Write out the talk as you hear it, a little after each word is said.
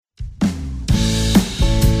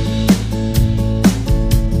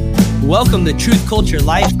Welcome to Truth Culture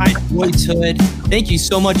Life. I'm Royce Hood. Thank you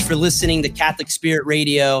so much for listening to Catholic Spirit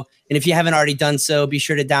Radio. And if you haven't already done so, be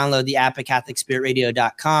sure to download the app at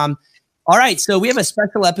CatholicSpiritRadio.com. All right, so we have a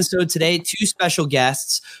special episode today, two special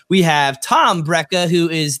guests. We have Tom Brecka, who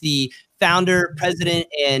is the founder, president,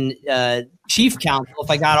 and chief counsel,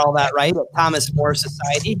 if I got all that right, at Thomas More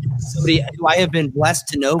Society, somebody who I have been blessed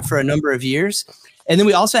to know for a number of years. And then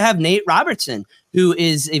we also have Nate Robertson, who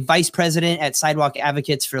is a vice president at Sidewalk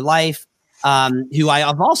Advocates for Life, who I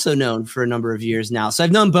have also known for a number of years now. So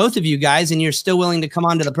I've known both of you guys, and you're still willing to come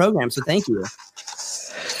onto the program. So thank you.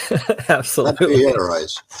 Absolutely.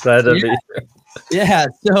 Royce. Glad to be here. Yeah.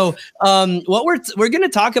 So what we're going to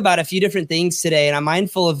talk about a few different things today, and I'm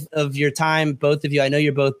mindful of your time, both of you. I know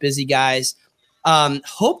you're both busy guys.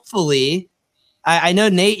 Hopefully, I know,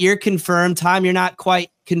 Nate, you're confirmed. Tom, you're not quite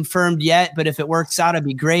confirmed yet, but if it works out, it'd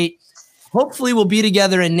be great. Hopefully, we'll be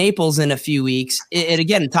together in Naples in a few weeks. And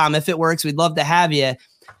again, Tom, if it works, we'd love to have you.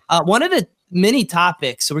 One of the many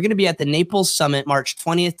topics, so we're going to be at the Naples Summit, March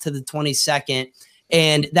 20th to the 22nd.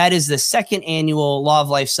 And that is the second annual Law of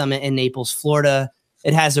Life Summit in Naples, Florida.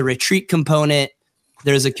 It has a retreat component.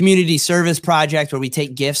 There's a community service project where we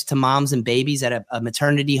take gifts to moms and babies at a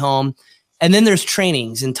maternity home. And then there's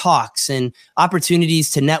trainings and talks and opportunities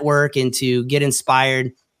to network and to get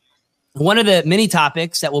inspired. One of the many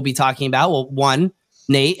topics that we'll be talking about, well, one,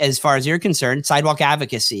 Nate, as far as you're concerned, sidewalk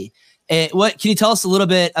advocacy. Can you tell us a little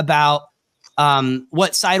bit about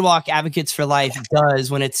what Sidewalk Advocates for Life does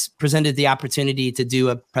when it's presented the opportunity to do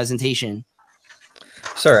a presentation?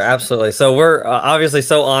 Sure, absolutely. So we're obviously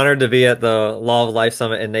so honored to be at the Law of Life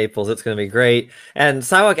Summit in Naples. It's going to be great. And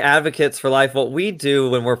Sidewalk Advocates for Life, what we do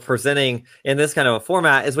when we're presenting in this kind of a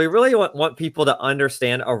format is we really want people to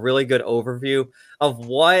understand a really good overview of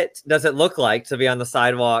what does it look like to be on the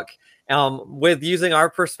sidewalk with using our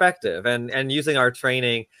perspective and using our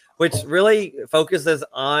training, which really focuses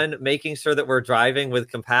on making sure that we're driving with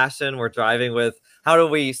compassion. We're driving with how do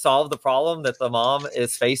we solve the problem that the mom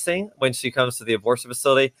is facing when she comes to the abortion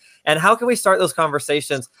facility? And how can we start those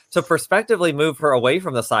conversations to prospectively move her away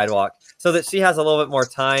from the sidewalk so that she has a little bit more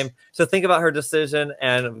time to think about her decision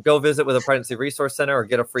and go visit with a pregnancy resource center or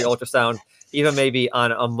get a free ultrasound, even maybe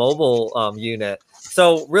on a mobile unit.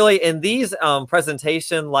 So really in these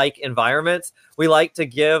presentation-like environments, we like to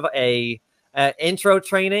give a intro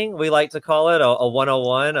training. We like to call it a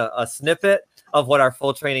 101, a snippet of what our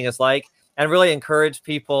full training is like, and really encourage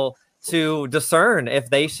people to discern if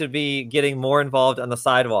they should be getting more involved on the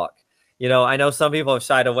sidewalk. You know, I know some people have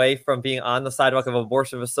shied away from being on the sidewalk of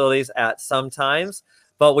abortion facilities at some times,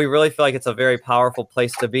 but we really feel like it's a very powerful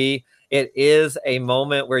place to be. It is a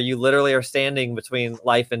moment where you literally are standing between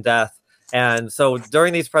life and death. And so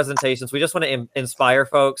during these presentations, we just want to inspire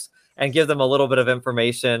folks and give them a little bit of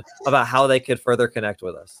information about how they could further connect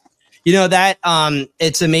with us. You know, that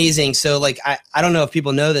it's amazing. So like, I don't know if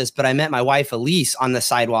people know this, but I met my wife, Elise, on the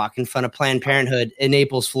sidewalk in front of Planned Parenthood in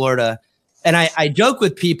Naples, Florida. And I joke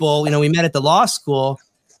with people, you know, we met at the law school.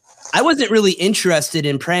 I wasn't really interested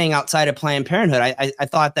in praying outside of Planned Parenthood. I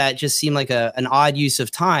thought that just seemed like an odd use of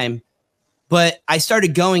time. But I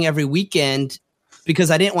started going every weekend because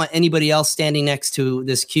I didn't want anybody else standing next to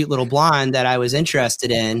this cute little blonde that I was interested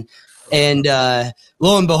in. And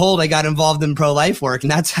lo and behold, I got involved in pro-life work.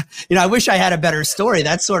 And that's, you know, I wish I had a better story.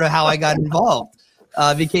 That's sort of how I got involved.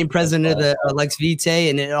 Became president of the Lex Vitae,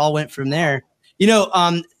 and it all went from there. You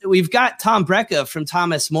know, we've got Tom Brecka from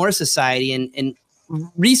Thomas More Society. And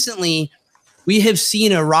recently we have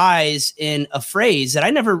seen a rise in a phrase that I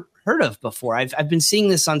never heard of before. I've been seeing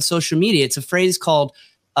this on social media. It's a phrase called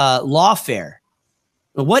Lawfare.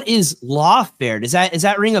 What is Lawfare? Does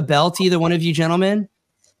that ring a bell to either one of you gentlemen?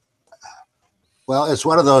 Well, it's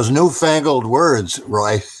one of those newfangled words,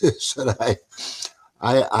 Royce, that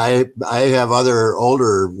I have other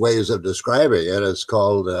older ways of describing it. It's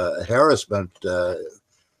called harassment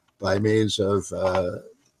by means of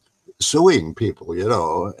suing people, you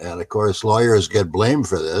know. And of course, lawyers get blamed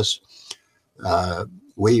for this.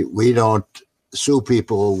 We don't sue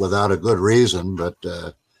people without a good reason, but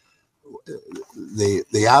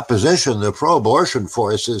the opposition, the pro-abortion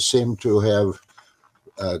forces, seem to have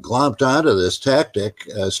glomped onto this tactic,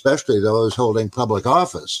 especially those holding public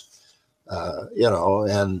office. You know,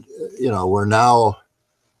 and you know, we're now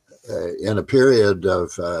in a period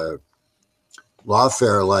of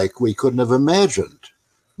lawfare like we couldn't have imagined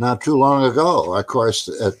not too long ago. Of course,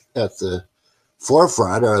 at the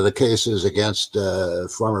forefront are the cases against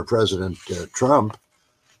former President Trump,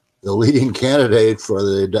 the leading candidate for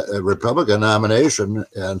the Republican nomination.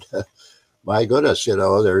 And my goodness, you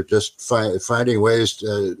know, they're just finding ways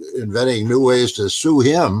inventing new ways to sue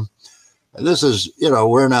him And this is,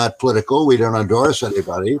 we're not political. We don't endorse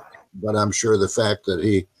anybody, but I'm sure the fact that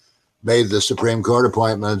he made the Supreme Court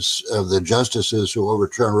appointments of the justices who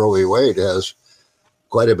overturned Roe v. Wade has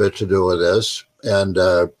quite a bit to do with this. And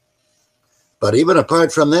but even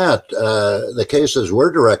apart from that, the cases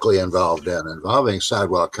we're directly involved in, involving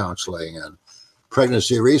sidewalk counseling and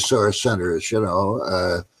pregnancy resource centers,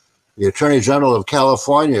 the Attorney General of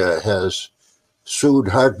California has sued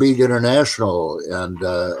Heartbeat International and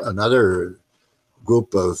another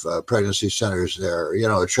group of pregnancy centers there,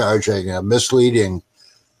 charging misleading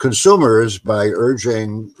consumers by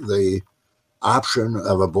urging the option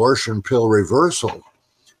of abortion pill reversal.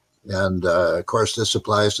 And of course, this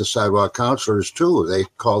applies to sidewalk counselors too. They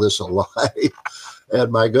call this a lie.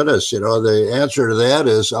 And my goodness, the answer to that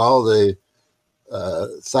is all the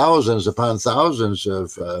thousands upon thousands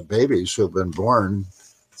of babies who've been born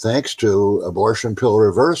thanks to abortion pill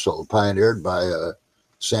reversal, pioneered by a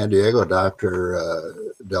San Diego doctor,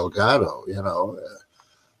 Delgado.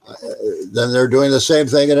 Then they're doing the same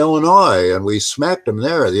thing in Illinois, and we smacked them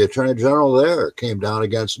there. The Attorney General there came down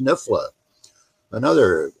against NIFLA,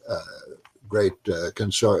 another great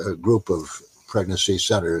group of pregnancy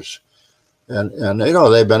centers. And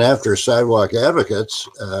they've been after sidewalk advocates.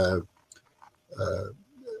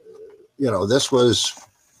 This was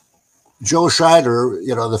Joe Scheider,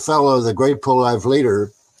 the fellow, the great pro-life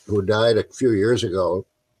leader who died a few years ago,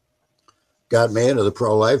 got me into the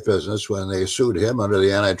pro-life business when they sued him under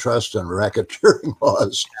the antitrust and racketeering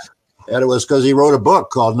laws. And it was because he wrote a book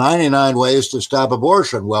called 99 Ways to Stop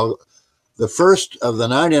Abortion. Well, the first of the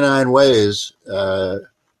 99 ways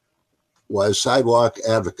was sidewalk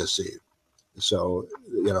advocacy. So,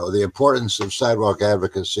 the importance of sidewalk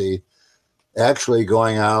advocacy, actually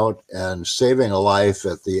going out and saving a life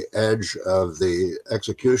at the edge of the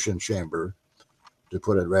execution chamber, to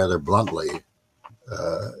put it rather bluntly,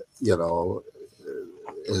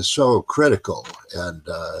 is so critical. And,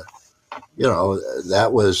 that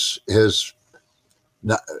was his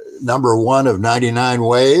number one of 99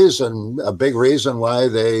 ways, and a big reason why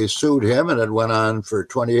they sued him. And it went on for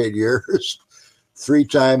 28 years, 3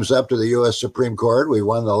 times up to the U.S. Supreme Court. We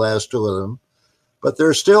won the last 2 of them, but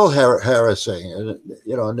they're still harassing. And,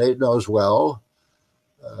 Nate knows well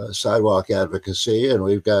sidewalk advocacy, and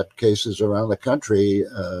we've got cases around the country,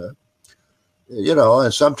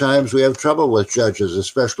 and sometimes we have trouble with judges,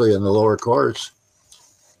 especially in the lower courts,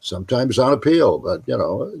 sometimes on appeal. But,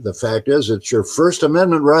 the fact is, it's your First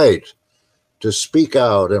Amendment right to speak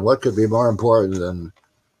out. And what could be more important than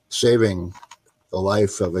saving the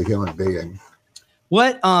life of a human being?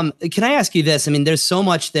 What can I ask you this? I mean, there's so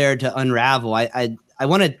much there to unravel. I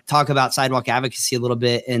want to talk about sidewalk advocacy a little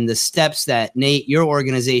bit and the steps that, Nate, your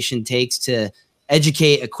organization takes to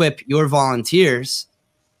educate, equip your volunteers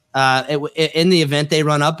in the event they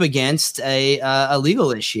run up against a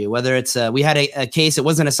legal issue. Whether it's we had a case, it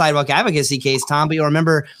wasn't a sidewalk advocacy case, Tom, but you'll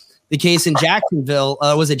remember the case in Jacksonville.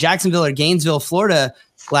 Was it Jacksonville or Gainesville, Florida,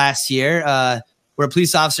 last year, where a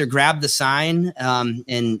police officer grabbed the sign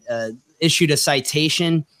and issued a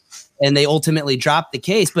citation, and they ultimately dropped the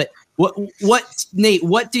case. But what Nate,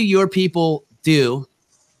 what do your people do?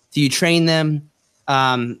 Do you train them,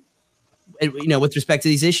 with respect to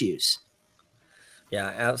these issues?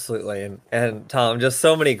 Yeah, absolutely. And Tom, just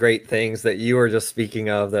so many great things that you were just speaking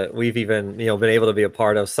of that we've even, been able to be a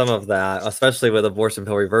part of, some of that, especially with abortion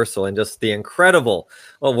pill reversal, and just the incredible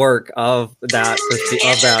work of that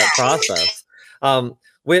process.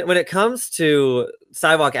 When it comes to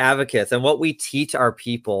sidewalk advocates and what we teach our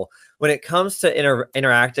people, when it comes to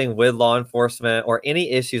interacting with law enforcement or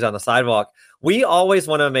any issues on the sidewalk, we always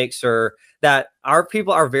want to make sure that our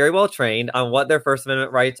people are very well trained on what their First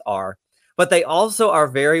Amendment rights are, but they also are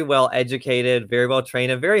very well educated, very well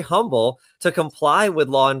trained, and very humble to comply with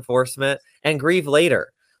law enforcement and grieve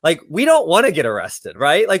later. Like, we don't want to get arrested,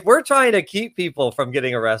 right? Like, we're trying to keep people from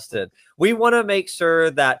getting arrested. We want to make sure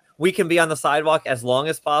that we can be on the sidewalk as long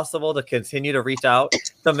as possible to continue to reach out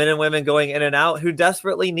to men and women going in and out who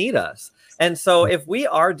desperately need us. And so if we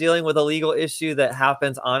are dealing with a legal issue that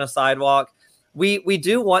happens on a sidewalk, we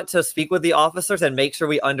do want to speak with the officers and make sure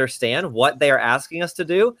we understand what they are asking us to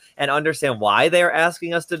do and understand why they are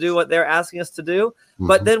asking us to do what they're asking us to do. Mm-hmm.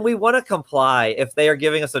 But then we want to comply if they are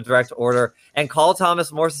giving us a direct order and call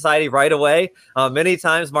Thomas More Society right away. Many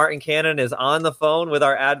times Martin Cannon is on the phone with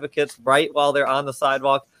our advocates right while they're on the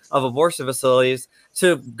sidewalk of abortion facilities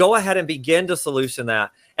to go ahead and begin to solution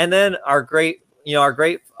that. And then our great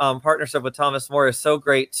partnership with Thomas More is so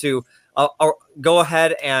great to go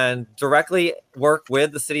ahead and directly work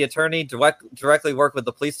with the city attorney, directly work with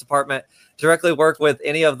the police department, directly work with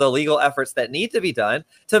any of the legal efforts that need to be done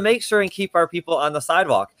to make sure and keep our people on the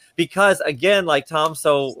sidewalk. because, again, like Tom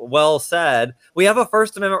so well said, we have a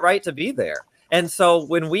First Amendment right to be there. And so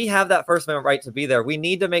when we have that First Amendment right to be there, we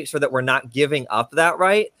need to make sure that we're not giving up that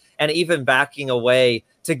right and even backing away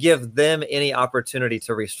to give them any opportunity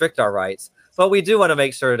to restrict our rights. But we do want to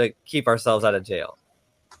make sure to keep ourselves out of jail.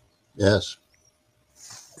 Yes.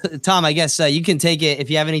 Tom, I guess you can take it if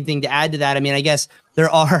you have anything to add to that. I mean, I guess there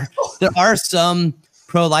are some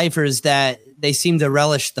pro-lifers that they seem to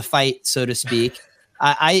relish the fight, so to speak.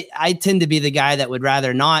 I tend to be the guy that would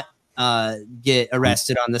rather not get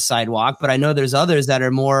arrested on the sidewalk, but I know there's others that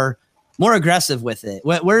are more aggressive with it.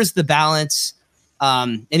 Where's the balance?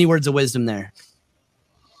 Any words of wisdom there?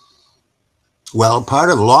 Well, part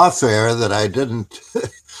of Lawfare that I didn't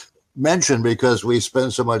mention because we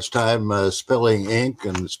spend so much time spilling ink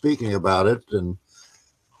and speaking about it, and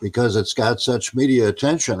because it's got such media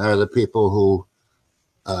attention, are the people who,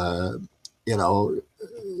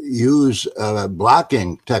 use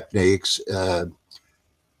blocking techniques,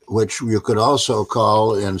 which you could also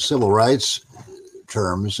call in civil rights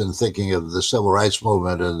terms, and thinking of the civil rights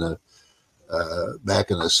movement in the back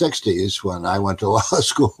in the 60s when I went to law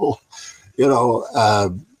school,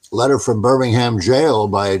 letter from Birmingham jail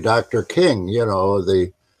by Dr. King,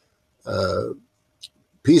 the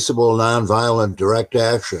peaceable, nonviolent direct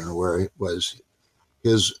action, where it was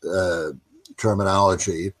his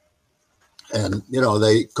terminology. And,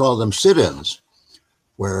 they called them sit-ins,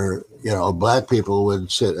 where, black people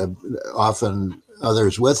would sit, often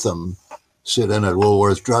others with them, sit in at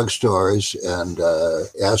Woolworth drugstores and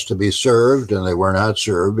ask to be served, and they were not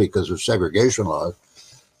served because of segregation laws.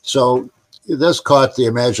 So this caught the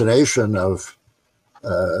imagination of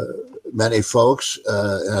many folks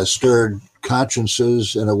and stirred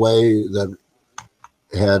consciences in a way that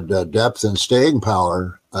had depth and staying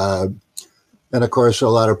power. And of course, a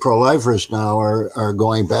lot of pro-lifers now are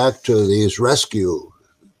going back to these rescue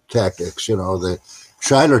tactics. The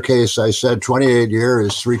Schuyler case, I said 28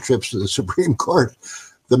 years, 3 trips to the Supreme Court.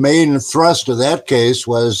 The main thrust of that case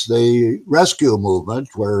was the rescue movement,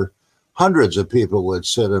 where hundreds of people would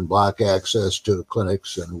sit and block access to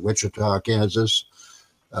clinics in Wichita, Kansas,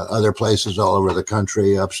 other places all over the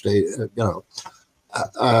country, upstate.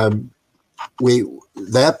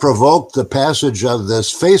 That provoked the passage of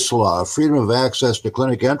this FACE law, Freedom of Access to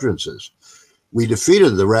Clinic Entrances. We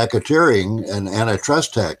defeated the racketeering and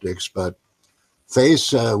antitrust tactics, but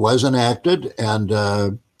FACE was enacted,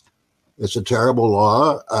 and it's a terrible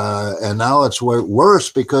law. And now it's worse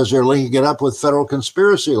because they're linking it up with federal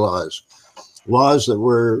conspiracy laws that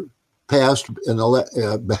were passed in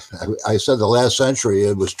I said the last century,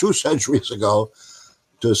 it was 2 centuries ago,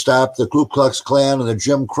 to stop the Ku Klux Klan and the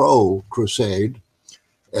Jim Crow crusade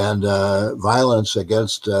and violence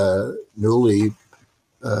against newly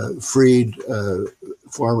freed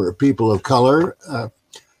former people of color.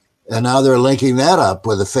 And now they're linking that up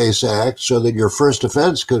with the FACE Act so that your first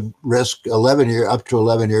offense could risk up to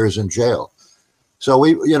 11 years in jail. So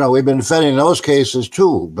we've been defending those cases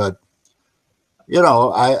too, but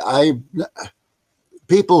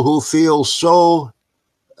people who feel so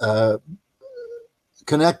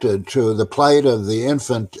connected to the plight of the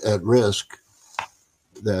infant at risk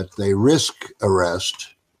that they risk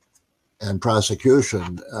arrest and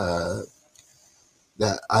prosecution,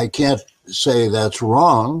 that I can't say that's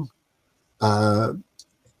wrong.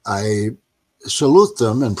 I salute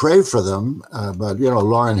them and pray for them, but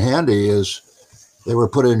Lauren Handy they were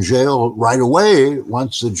put in jail right away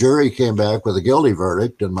once the jury came back with a guilty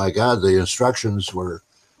verdict. And my God, the instructions were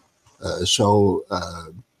so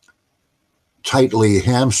tightly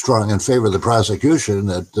hamstrung in favor of the prosecution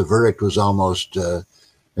that the verdict was almost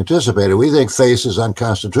anticipated. We think FACE is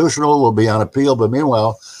unconstitutional, will be on appeal, but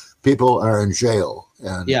meanwhile, people are in jail.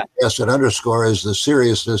 And yes, it underscores the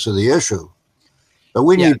seriousness of the issue. But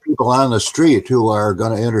we need people on the street who are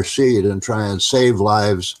going to intercede and try and save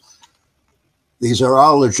lives. These are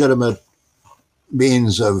all legitimate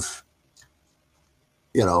means of,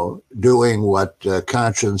 doing what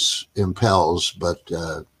conscience impels, but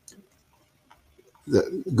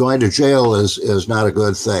going to jail is not a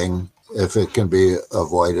good thing if it can be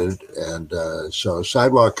avoided. And so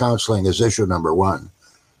sidewalk counseling is issue number 1.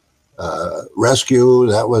 Rescue,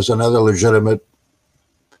 that was another legitimate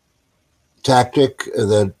tactic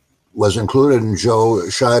that was included in Joe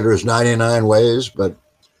Schuyler's 99 Ways, but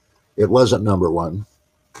it wasn't number 1.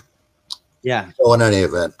 Yeah. So in any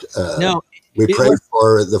event, we pray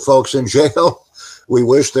for the folks in jail. We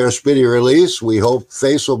wish their speedy release. We hope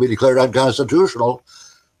FACE will be declared unconstitutional,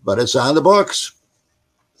 but it's on the books.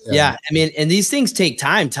 Yeah. I mean, and these things take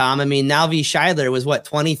time, Tom. I mean, Now v. Schuyler was what,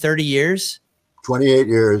 20, 30 years? 28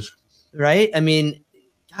 years. Right. I mean,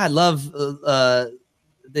 God, love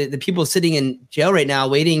the people sitting in jail right now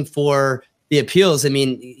waiting for the appeals. I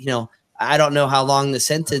mean, I don't know how long the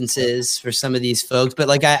sentence is for some of these folks, but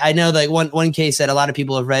like I know like one case that a lot of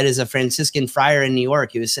people have read is a Franciscan friar in New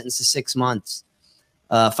York. He was sentenced to 6 months,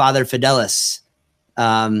 Father Fidelis,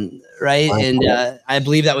 right? And I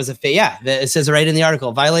believe that was it says right in the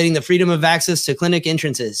article, violating the freedom of access to clinic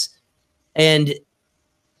entrances. And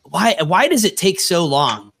why does it take so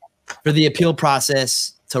long for the appeal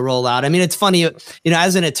process to roll out? I mean, it's funny,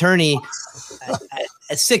 as an attorney,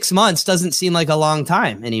 6 months doesn't seem like a long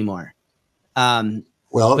time anymore.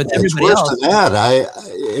 Well, but it's worse than that.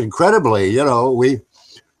 Incredibly,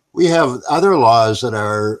 we have other laws that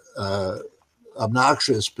are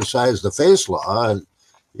obnoxious besides the face law. And,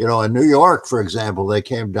 in New York, for example, they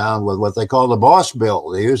came down with what they call the boss bill.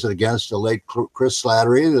 They used it against the late Chris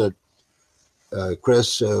Slattery.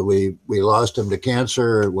 Chris, we lost him to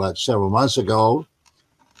cancer, several months ago.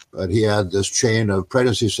 But he had this chain of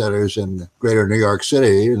pregnancy centers in greater New York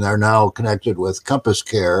City, and they're now connected with Compass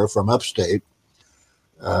Care from upstate,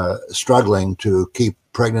 struggling to keep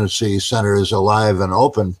pregnancy centers alive and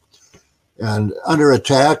open. And under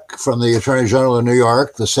attack from the Attorney General of New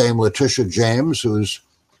York, the same Letitia James, who's,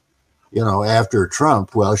 after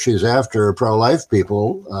Trump. Well, she's after pro-life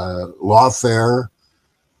people. Lawfare,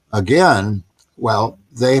 again, well,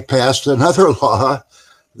 they passed another law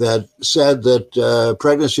that said that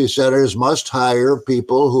pregnancy centers must hire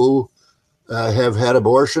people who have had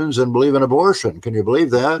abortions and believe in abortion. Can you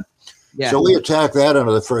believe that? Yeah. So we attack that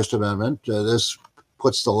under the First Amendment. This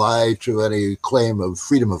puts the lie to any claim of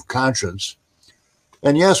freedom of conscience.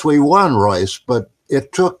 And yes, we won, Royce, but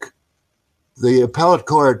it took the appellate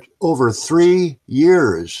court over 3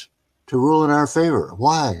 years to rule in our favor.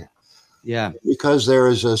 Why? Yeah. Because there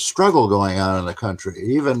is a struggle going on in the country,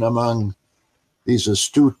 even among these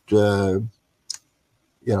astute, federal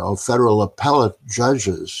appellate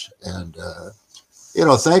judges. And,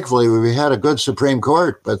 thankfully we had a good Supreme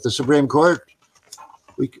Court, but the Supreme Court,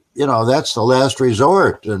 that's the last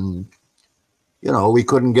resort. And, we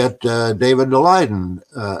couldn't get David DeLayden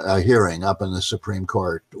a hearing up in the Supreme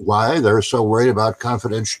Court. Why? They're so worried about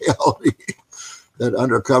confidentiality that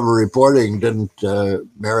undercover reporting didn't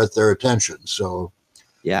merit their attention. So,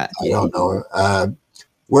 I don't know.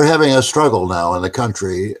 We're having a struggle now in the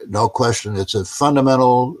country, no question. It's a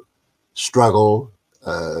fundamental struggle.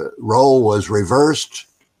 Roe was reversed,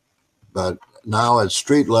 but now at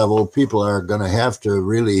street level, people are going to have to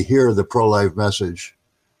really hear the pro-life message.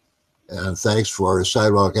 And thanks for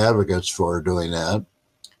Sidewalk Advocates for doing that.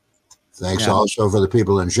 Thanks also for the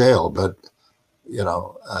people in jail. But,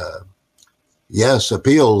 yes,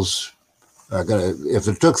 appeals are going to, if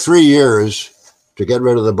it took 3 years to get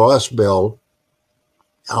rid of the boss bill,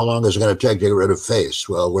 how long is it going to take to get rid of face?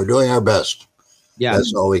 Well, we're doing our best. Yeah.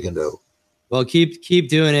 That's all we can do. Well, keep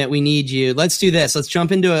doing it. We need you. Let's do this. Let's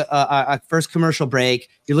jump into a first commercial break.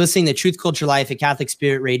 You're listening to Truth, Culture, Life at Catholic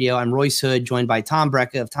Spirit Radio. I'm Royce Hood, joined by Tom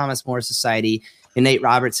Brecka of Thomas More Society and Nate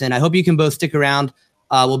Robertson. I hope you can both stick around.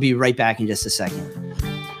 We'll be right back in just a second.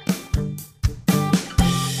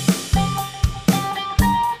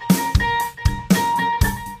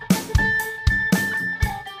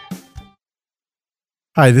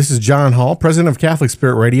 Hi, this is John Hall, president of Catholic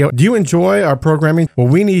Spirit Radio. Do you enjoy our programming? Well,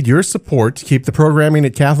 we need your support to keep the programming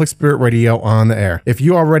at Catholic Spirit Radio on the air. If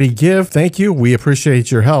you already give, thank you. We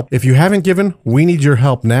appreciate your help. If you haven't given, we need your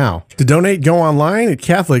help now. To donate, go online at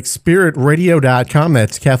CatholicSpiritRadio.com.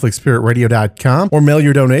 That's CatholicSpiritRadio.com. Or mail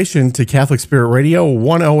your donation to Catholic Spirit Radio,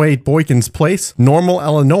 108 Boykins Place, Normal,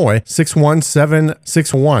 Illinois,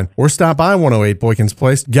 61761. Or stop by 108 Boykins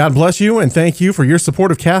Place. God bless you, and thank you for your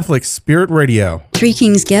support of Catholic Spirit Radio. Three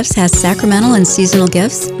Kings Gifts has sacramental and seasonal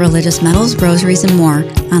gifts, religious medals, rosaries, and more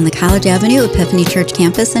on the College Avenue Epiphany Church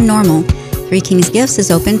campus in Normal. Three Kings Gifts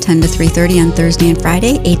is open 10 to 3:30 on Thursday and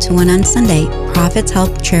Friday, 8 to 1 on Sunday. Profits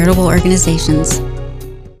help charitable organizations.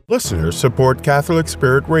 Listeners support Catholic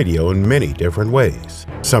Spirit Radio in many different ways.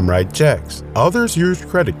 Some write checks, others use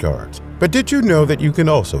credit cards. But did you know that you can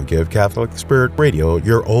also give Catholic Spirit Radio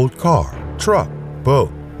your old car, truck,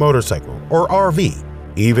 boat, motorcycle, or RV,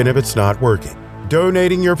 even if it's not working?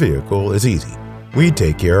 Donating your vehicle is easy. We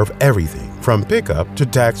take care of everything from pickup to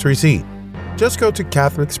tax receipt. Just go to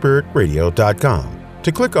CatholicSpiritRadio.com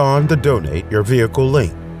to click on the Donate Your Vehicle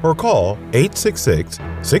link or call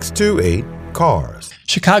 866-628-CARS.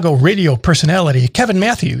 Chicago radio personality Kevin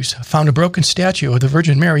Matthews found a broken statue of the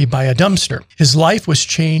Virgin Mary by a dumpster. His life was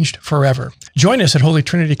changed forever. Join us at Holy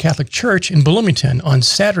Trinity Catholic Church in Bloomington on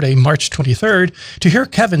Saturday, March 23rd to hear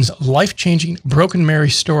Kevin's life-changing Broken Mary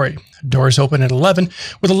story. Doors open at 11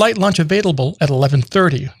 with a light lunch available at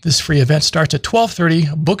 11:30. This free event starts at 12:30,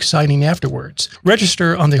 book signing afterwards.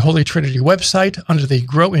 Register on the Holy Trinity website under the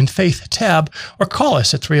Grow in Faith tab or call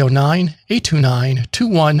us at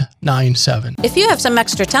 309-829-2197. If you have some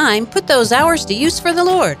extra time, put those hours to use for the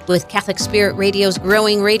Lord. With Catholic Spirit Radio's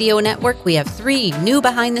growing radio network, we have 3 new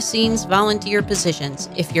behind-the-scenes volunteer positions.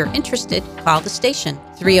 If you're interested, call the station.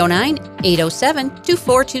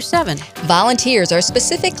 309-807-2427. Volunteers are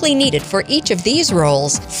specifically needed for each of these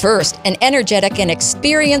roles. First, an energetic and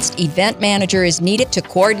experienced event manager is needed to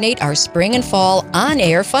coordinate our spring and fall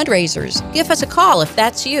on-air fundraisers. Give us a call if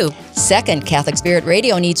that's you. Second, Catholic Spirit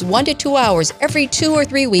Radio needs 1 to 2 hours every 2 or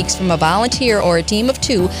 3 weeks from a volunteer or a team of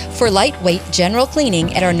 2 for lightweight general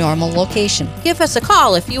cleaning at our normal location. Give us a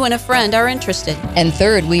call if you and a friend are interested. And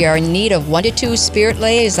third, we are in need of 1 to 2 spirit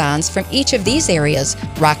liaisons from each of these areas: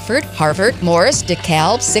 Rockford, Harvard, Morris,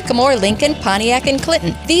 DeKalb, Sycamore, Lincoln, Pontiac, and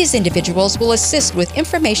Clinton. These individuals will assist with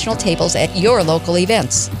informational tables at your local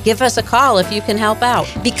events. Give us a call if you can help out.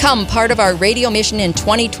 Become part of our radio mission in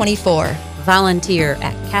 2024. Volunteer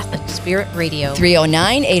at Catholic Spirit Radio.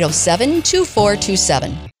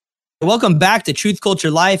 309-807-2427. Welcome back to Truth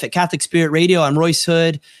Culture Life at Catholic Spirit Radio. I'm Royce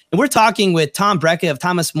Hood, and we're talking with Tom Brecka of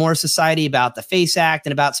Thomas More Society about the FACE Act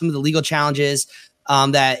and about some of the legal challenges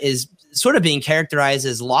that is sort of being characterized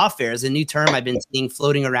as lawfare, is a new term I've been seeing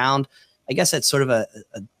floating around. I guess that's sort of a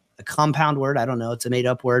compound word. I don't know. It's a made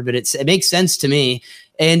up word, but it makes sense to me.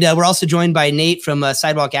 And we're also joined by Nate from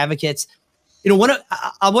Sidewalk Advocates. You know,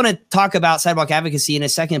 I want to talk about sidewalk advocacy in a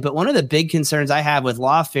second, but one of the big concerns I have with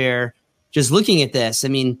lawfare, just looking at this, I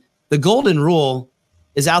mean, the golden rule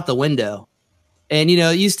is out the window. And, you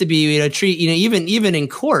know, it used to be, even in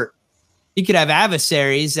court, you could have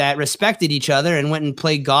adversaries that respected each other and went and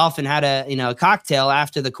played golf and had a cocktail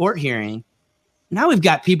after the court hearing. Now we've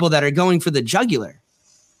got people that are going for the jugular.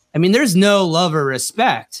 I mean, there's no love or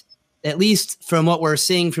respect, at least from what we're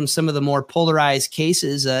seeing from some of the more polarized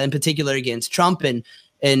cases, in particular against Trump and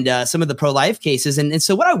some of the pro-life cases. And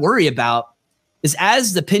so what I worry about is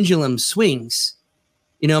as the pendulum swings,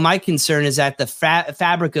 you know, my concern is that the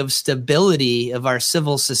fabric of stability of our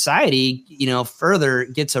civil society, you know, further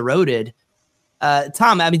gets eroded.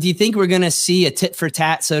 Tom, I mean, do you think we're going to see a tit for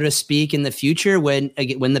tat, so to speak, in the future when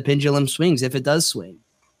the pendulum swings, if it does swing?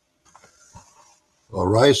 Well,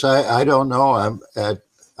 Royce, I don't know.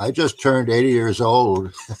 I just turned 80 years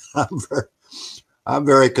old. I'm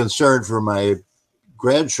very concerned for my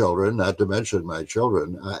grandchildren, not to mention my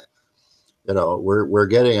children. We're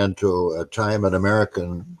getting into a time in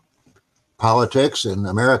American politics and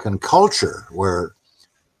American culture where,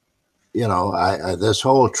 you know, this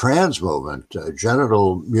whole trans movement,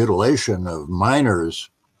 genital mutilation of minors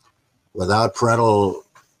without parental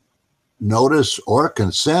notice or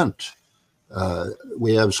consent.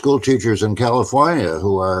 We have school teachers in California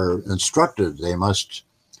who are instructed they must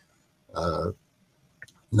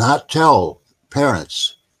not tell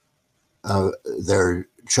parents their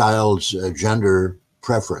child's gender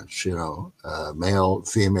preference, you know, male,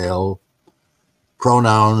 female,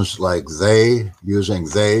 pronouns like they, using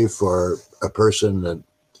they for a person that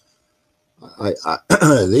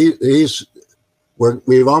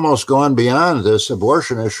we've almost gone beyond this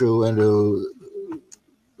abortion issue into,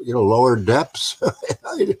 you know, lower depths.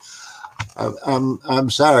 I'm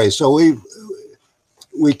sorry. So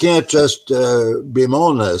we can't just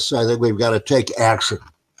bemoan this. I think we've got to take action.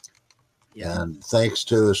 Yeah. And thanks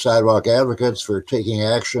to Sidewalk Advocates for taking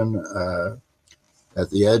action at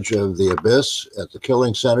the edge of the abyss, at the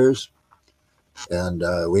killing centers. And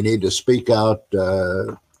we need to speak out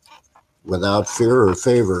without fear or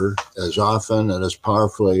favor as often and as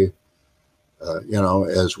powerfully,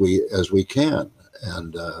 as we can.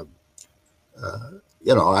 And,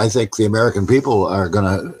 I think the American people are going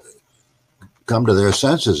to come to their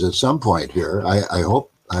senses at some point here. I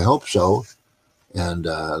hope so. And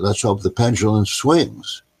let's hope the pendulum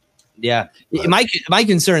swings. Yeah. My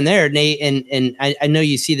concern there, Nate, and I know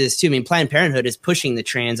you see this too. I mean, Planned Parenthood is pushing the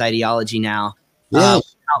trans ideology now without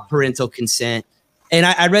parental consent. And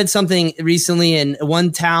I read something recently in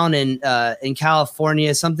one town in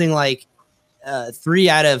California, something like 3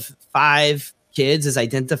 out of 5 kids is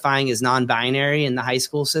identifying as non-binary in the high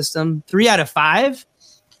school system. 3 out of 5.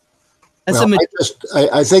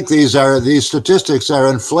 I think these statistics are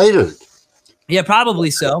inflated. Yeah,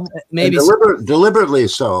 probably so. Maybe deliberately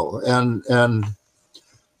so. And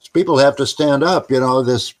people have to stand up. You know,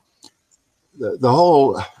 the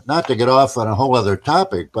whole, not to get off on a whole other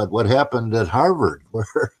topic, but what happened at Harvard,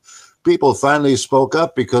 where people finally spoke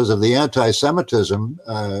up because of the anti-Semitism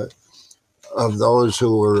of those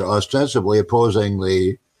who were ostensibly opposing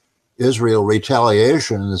the Israel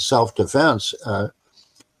retaliation and self-defense.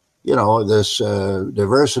 This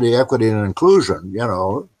diversity, equity, and inclusion,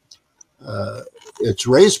 it's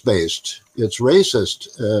race-based, it's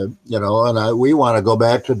racist, and we want to go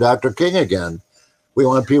back to Dr. King again. We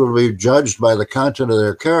want people to be judged by the content of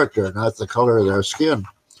their character, not the color of their skin.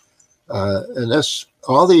 And that's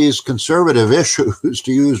all these conservative issues,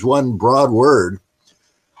 to use one broad word,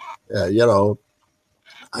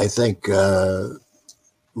 I think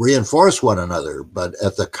reinforce one another. But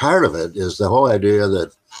at the heart of it is the whole idea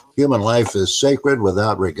that human life is sacred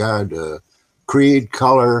without regard to creed,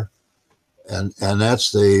 color, and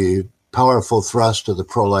that's the powerful thrust of the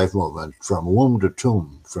pro-life movement, from womb to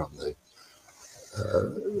tomb, from the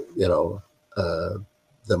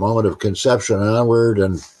the moment of conception onward.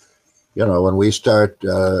 And when we start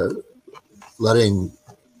letting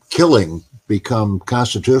killing become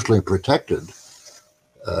constitutionally protected,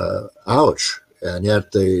 ouch. And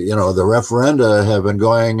yet the referenda have been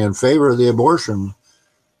going in favor of the abortion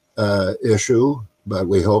issue, but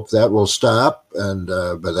we hope that will stop. And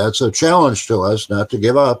but that's a challenge to us, not to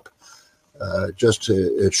give up.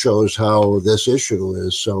 It shows how this issue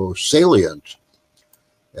is so salient,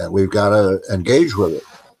 and we've got to engage with it.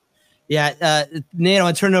 Yeah, Nate, I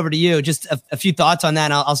want to turn it over to you. Just a few thoughts on that,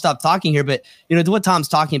 and I'll stop talking here. But what Tom's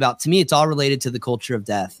talking about, to me, it's all related to the culture of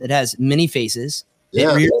death. It has many faces.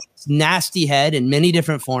 Yeah. It rears its nasty head in many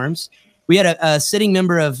different forms. We had a sitting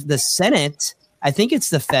member of the Senate, I think it's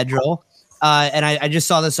the federal, and I just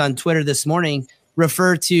saw this on Twitter this morning,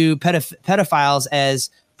 refer to pedophiles as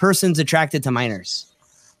persons attracted to minors.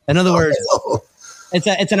 In other words,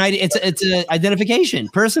 it's an identification.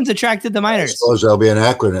 Persons attracted to minors. I suppose there'll be an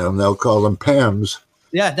acronym. They'll call them PAMs.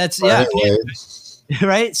 Yeah, anyway.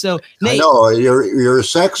 Right. So Nate, I know your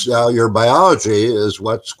sex, your biology is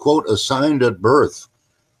what's, quote, assigned at birth,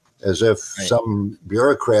 as if some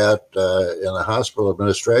bureaucrat in a hospital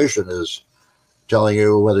administration is telling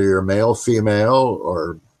you whether you're male, female,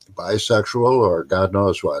 or bisexual, or God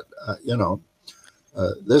knows what.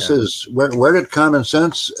 This is where did common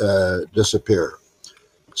sense disappear?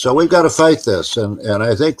 So we've got to fight this, and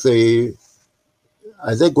I think we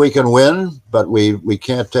can win, but we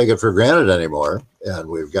can't take it for granted anymore, and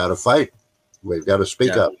we've got to fight. We've got to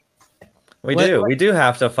speak up. We do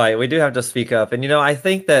have to fight. We do have to speak up. And, I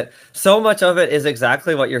think that so much of it is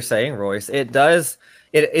exactly what you're saying, Royce. It is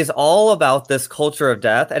all about this culture of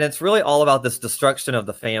death, and it's really all about this destruction of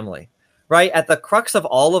the family, right? At the crux of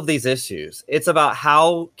all of these issues, it's about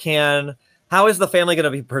how is the family going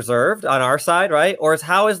to be preserved on our side, right? Or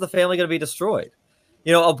how is the family going to be destroyed?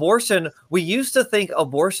 Abortion, we used to think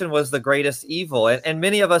abortion was the greatest evil, and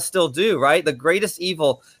many of us still do, right? The greatest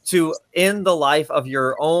evil to end the life of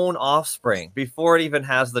your own offspring before it even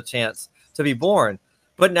has the chance to be born.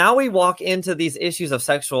 But now we walk into these issues of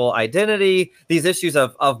sexual identity, these issues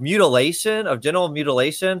of mutilation, of genital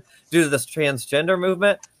mutilation due to this transgender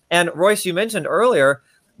movement. And Royce, you mentioned earlier,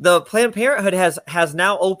 the Planned Parenthood has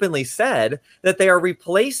now openly said that they are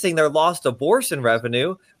replacing their lost abortion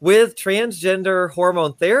revenue with transgender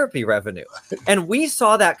hormone therapy revenue. And we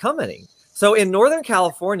saw that coming. So in Northern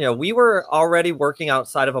California, we were already working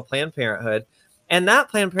outside of a Planned Parenthood. And that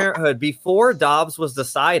Planned Parenthood, before Dobbs was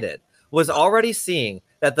decided, was already seeing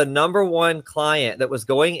that the number one client that was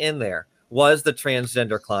going in there was the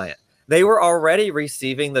transgender client. They were already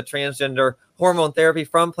receiving the transgender hormone therapy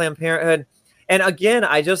from Planned Parenthood. And again,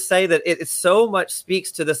 I just say that it so much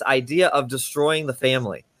speaks to this idea of destroying the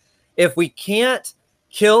family. If we can't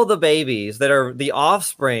kill the babies that are the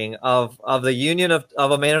offspring of the union of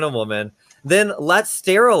a man and a woman, then let's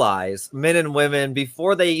sterilize men and women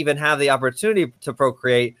before they even have the opportunity to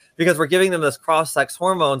procreate, because we're giving them this cross-sex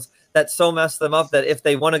hormones that so mess them up that if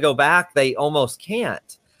they want to go back, they almost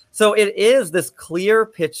can't. So it is this clear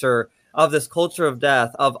picture of this culture of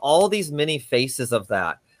death, of all these many faces of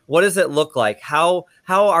that. What does it look like? How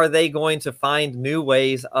are they going to find new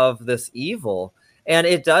ways of this evil? And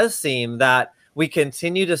it does seem that we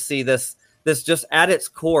continue to see this just at its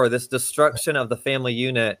core, this destruction of the family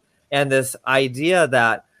unit, and this idea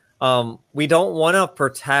that we don't want to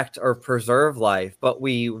protect or preserve life, but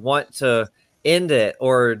we want to end it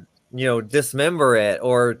or dismember it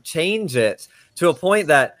or change it to a point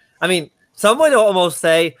that, some would almost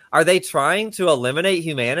say, are they trying to eliminate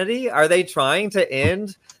humanity? Are they trying to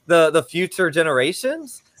end the future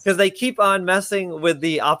generations? Because they keep on messing with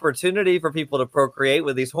the opportunity for people to procreate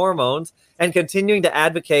with these hormones and continuing to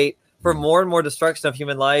advocate for more and more destruction of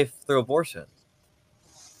human life through abortion.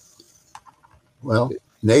 Well,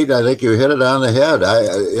 Nate, I think you hit it on the head.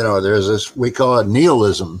 There's this, we call it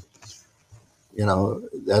nihilism.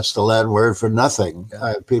 That's the Latin word for nothing.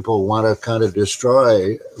 People want to kind of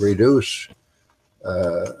destroy, reduce,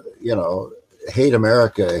 hate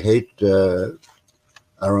America, hate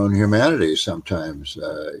our own humanity sometimes,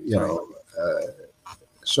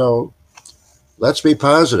 so let's be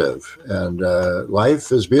positive. And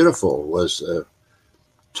Life is Beautiful was the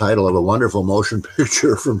title of a wonderful motion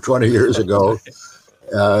picture from 20 years ago.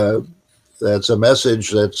 That's a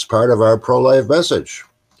message that's part of our pro-life message.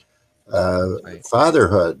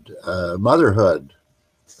 Fatherhood, motherhood,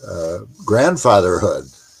 grandfatherhood,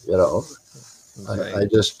 I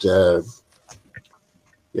just, as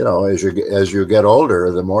you get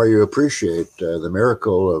older, the more you appreciate the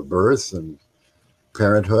miracle of birth and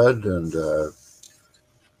parenthood, and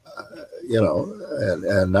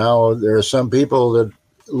and now there are some people that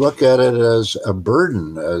look at it as a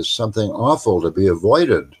burden, as something awful to be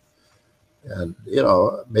avoided. And,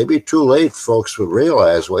 maybe too late folks would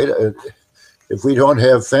realize, wait, if we don't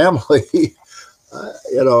have family,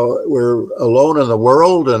 we're alone in the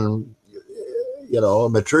world, and,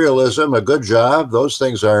 materialism, a good job, those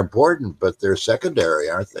things are important, but they're secondary,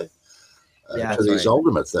 aren't they? To these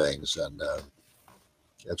ultimate things. And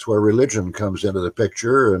that's where religion comes into the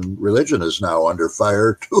picture, and religion is now under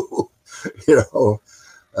fire too.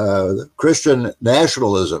 Christian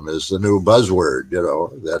nationalism is the new buzzword,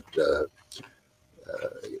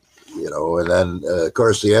 and then, of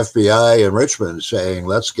course, the FBI in Richmond saying,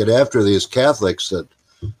 let's get after these Catholics that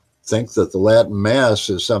think that the Latin Mass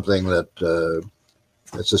is something that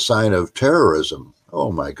it's a sign of terrorism.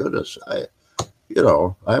 Oh, my goodness.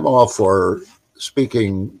 I'm all for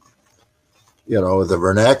speaking, the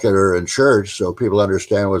vernacular in church so people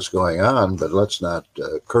understand what's going on, but let's not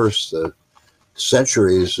curse the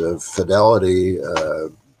centuries of fidelity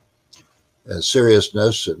and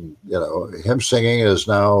seriousness. And hymn singing is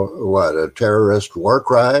now what, a terrorist war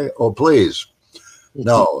cry? Oh, please.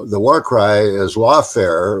 No, the war cry is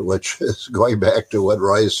lawfare, which is going back to what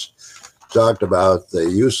Royce talked about, the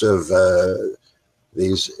use of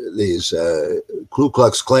these Ku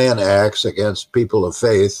Klux Klan acts against people of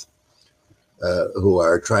faith who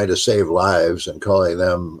are trying to save lives, and calling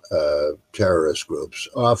them terrorist groups.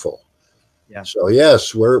 Awful. Yeah. So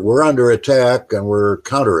yes, we're under attack, and we're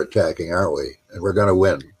counterattacking, aren't we? And we're going to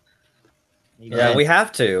win. Yeah, we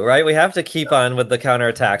have to, right? We have to keep on with the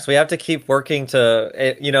counterattacks. We have to keep working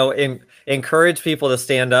to, encourage people to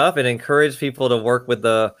stand up, and encourage people to work with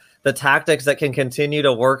the tactics that can continue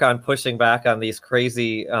to work on pushing back on these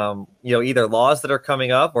crazy, either laws that are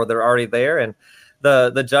coming up or they're already there, and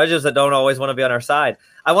the judges that don't always want to be on our side.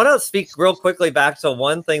 I want to speak real quickly back to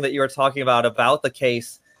one thing that you were talking about the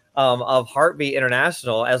case of Heartbeat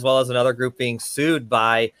International, as well as another group being sued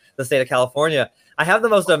by the state of California. I have the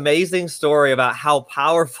most amazing story about how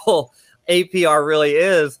powerful APR really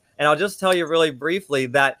is. And I'll just tell you really briefly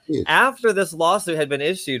that after this lawsuit had been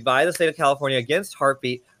issued by the state of California against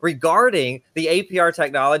Heartbeat regarding the APR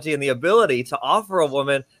technology and the ability to offer a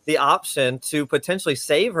woman the option to potentially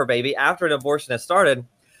save her baby after an abortion has started,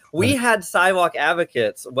 we had sidewalk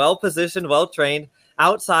advocates, well-positioned, well-trained,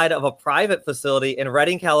 outside of a private facility in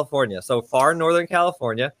Redding, California, so far Northern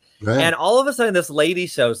California. Right. And all of a sudden, this lady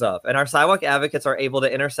shows up, and our sidewalk advocates are able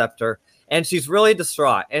to intercept her, and she's really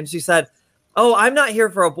distraught. And she said, "Oh, I'm not here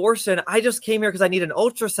for abortion. I just came here because I need an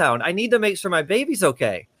ultrasound. I need to make sure my baby's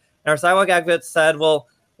okay." And our sidewalk advocates said, "Well,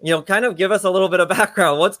 kind of give us a little bit of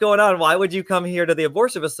background. What's going on? Why would you come here to the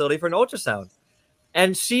abortion facility for an ultrasound?"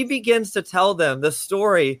 And she begins to tell them the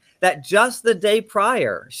story that just the day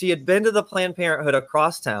prior, she had been to the Planned Parenthood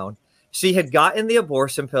across town. She had gotten the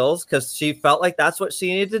abortion pills because she felt like that's what she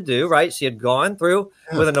needed to do, right? She had gone through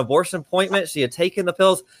with an abortion appointment. She had taken the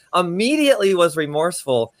pills, immediately was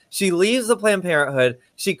remorseful. She leaves the Planned Parenthood.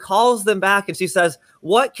 She calls them back and she says,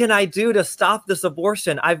 "What can I do to stop this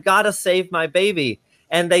abortion? I've got to save my baby."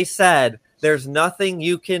 And they said, "There's nothing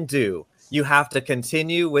you can do. You have to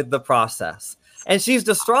continue with the process." And she's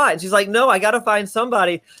distraught. And she's like, "No, I got to find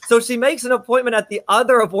somebody." So she makes an appointment at the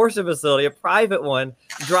other abortion facility, a private one,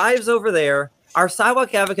 drives over there. Our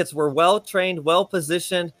sidewalk advocates were well-trained,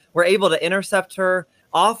 well-positioned, were able to intercept her,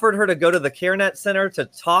 offered her to go to the CareNet Center to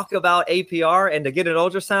talk about APR and to get an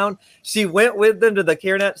ultrasound. She went with them to the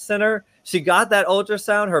CareNet Center. She got that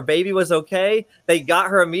ultrasound. Her baby was okay. They got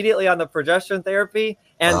her immediately on the progesterone therapy.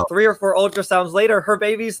 And 3 or 4 ultrasounds later, her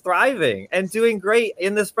baby's thriving and doing great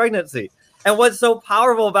in this pregnancy. And what's so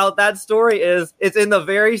powerful about that story is it's in the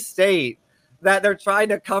very state that they're trying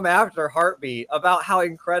to come after Heartbeat about how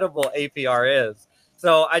incredible APR is.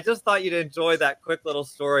 So I just thought you'd enjoy that quick little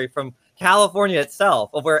story from California itself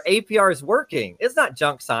of where APR is working. It's not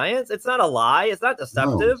junk science. It's not a lie. It's not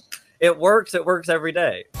deceptive. No. It works. It works every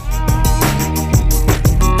day.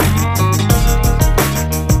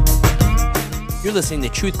 You're listening to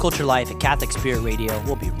Truth Culture Life at Catholic Spirit Radio.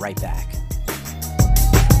 We'll be right back.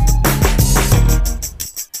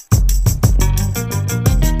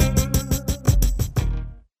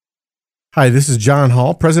 Hi, this is John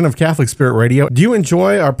Hall, president of Catholic Spirit Radio. Do you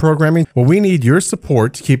enjoy our programming? Well, we need your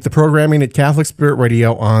support to keep the programming at Catholic Spirit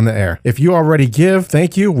Radio on the air. If you already give,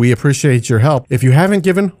 thank you. We appreciate your help. If you haven't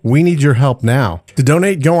given, we need your help now. To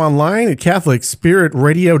donate, go online at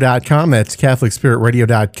CatholicSpiritRadio.com. That's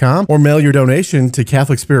CatholicSpiritRadio.com. Or mail your donation to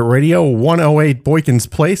Catholic Spirit Radio, 108 Boykins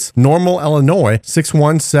Place, Normal, Illinois,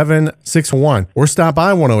 61761. Or stop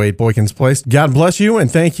by 108 Boykins Place. God bless you, and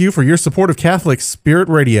thank you for your support of Catholic Spirit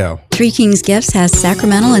Radio. Three Kings Gifts has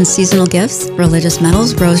sacramental and seasonal gifts, religious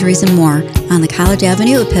medals, rosaries, and more on the College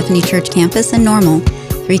Avenue Epiphany Church campus in Normal.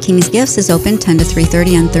 Three Kings Gifts is open 10 to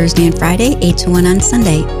 3:30 on Thursday and Friday, 8 to 1 on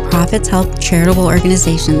Sunday. Profits help charitable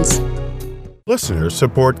organizations. Listeners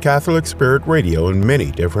support Catholic Spirit Radio in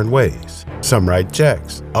many different ways. Some write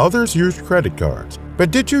checks, others use credit cards.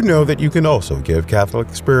 But did you know that you can also give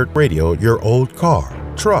Catholic Spirit Radio your old car,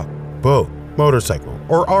 truck, boat, motorcycle,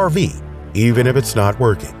 or RV, even if it's not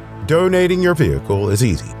working? Donating your vehicle is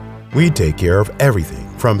easy. We take care of everything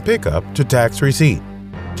from pickup to tax receipt.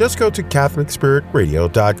 Just go to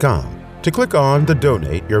CatholicSpiritRadio.com to click on the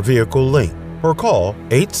Donate Your Vehicle link or call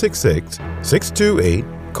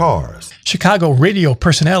 866-628-CARS. Chicago radio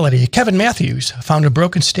personality Kevin Matthews found a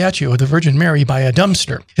broken statue of the Virgin Mary by a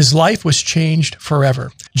dumpster. His life was changed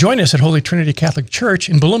forever. Join us at Holy Trinity Catholic Church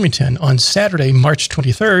in Bloomington on Saturday, March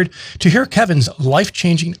 23rd to hear Kevin's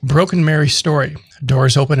life-changing Broken Mary story.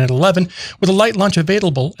 Doors open at 11 with a light lunch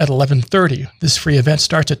available at 11:30. This free event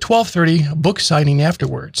starts at 12:30, book signing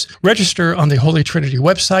afterwards. Register on the Holy Trinity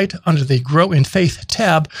website under the Grow in Faith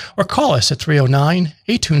tab or call us at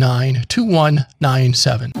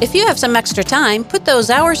 309-829-2197. If you have some extra time, put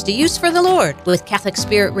those hours to use for the Lord. With Catholic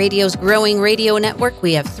Spirit Radio's growing radio network,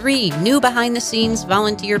 we have 3 new behind-the-scenes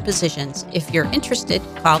volunteer positions. If you're interested,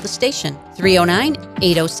 call the station,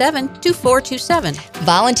 309-807-2427.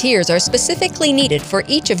 Volunteers are specifically needed for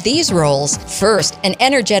each of these roles. First, an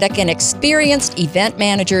energetic and experienced event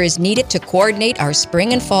manager is needed to coordinate our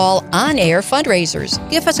spring and fall on-air fundraisers.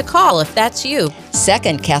 Give us a call if that's you.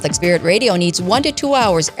 Second, Catholic Spirit Radio needs 1 to 2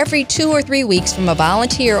 hours every 2 or 3 weeks from a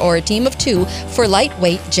volunteer or a team of 2 for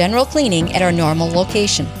lightweight general cleaning at our normal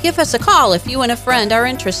location. Give us a call if you and a friend are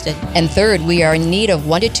interested. And third, we are in need of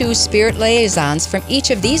 1 to 2 spirit liaisons from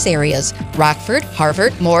each of these areas: Rockford,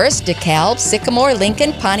 Harvard, Morris, DeKalb, Sycamore,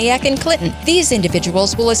 Lincoln, Pontiac, and Clinton. These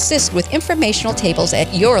individuals will assist with informational tables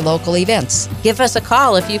at your local events. Give us a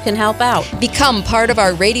call if you can help out. Become part of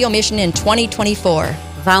our radio mission in 2024.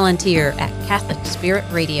 Volunteer at Catholic Spirit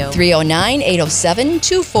Radio.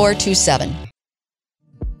 309-807-2427.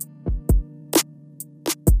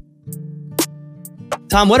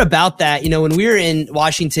 Tom, what about that? You know, when we were in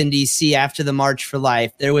Washington, D.C. after the March for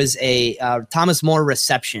Life, there was a Thomas More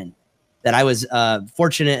reception that I was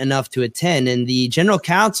fortunate enough to attend, and the general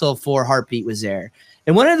counsel for Heartbeat was there.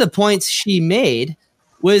 And one of the points she made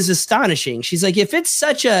was astonishing. She's like, if it's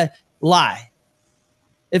such a lie,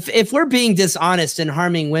 if we're being dishonest and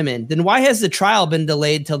harming women, then why has the trial been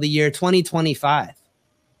delayed till the year 2025?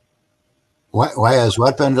 Why has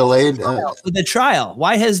what been delayed? The trial.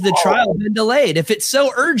 Why has the trial been delayed? If it's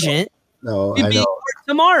so urgent, no, it'd be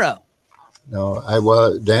tomorrow. No,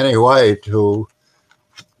 Danny White, who,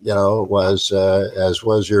 you know, was, as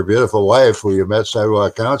was your beautiful wife, who you met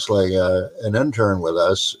sidewalk counseling, an intern with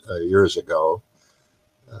us years ago,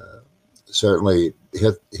 certainly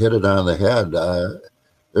hit it on the head.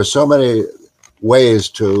 There's so many ways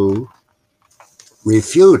to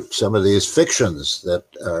refute some of these fictions that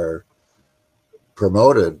are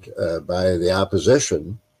promoted by the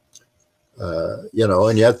opposition, you know,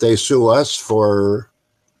 and yet they sue us for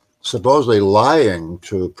supposedly lying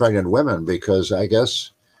to pregnant women because I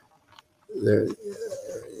guess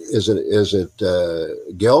is it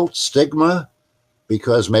guilt, stigma,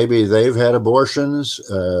 because maybe they've had abortions,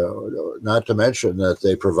 not to mention that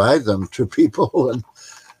they provide them to people, and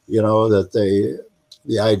you know that the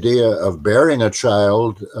idea of bearing a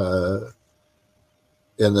child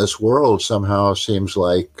in this world somehow seems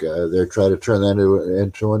like they're trying to turn that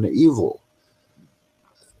into an evil.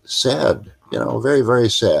 Sad, you know, very, very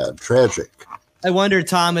sad, tragic. I wonder,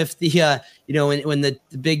 Tom, if the you know, when the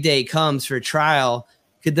big day comes for trial,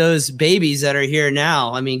 could those babies that are here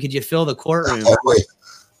now, I mean, could you fill the courtroom?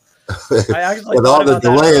 I actually with all the thought about that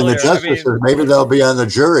delay in the earlier. I mean- justices, maybe they'll be on the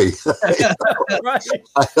jury. Right.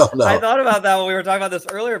 I don't know. I thought about that when we were talking about this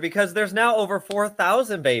earlier because there's now over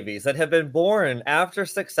 4,000 babies that have been born after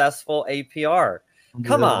successful APR.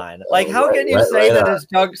 Come on. Like, how can you say that it's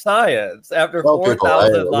junk science after Well, people,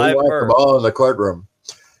 4,000 we live want births? them all in the courtroom.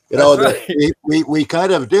 You know, That's right. we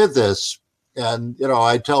kind of did this, and, you know,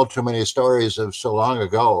 I tell too many stories of so long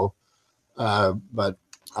ago, but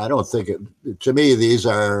I don't think to me, these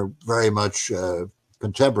are very much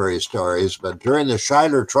contemporary stories. But during the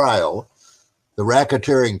Schuyler trial, the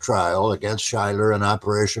racketeering trial against Schuyler and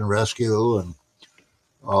Operation Rescue and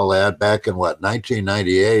all that back in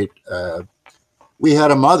 1998, we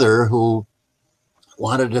had a mother who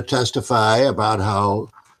wanted to testify about how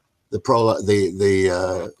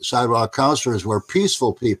the sidewalk counselors were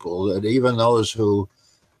peaceful people, that even those who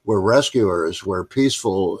were rescuers were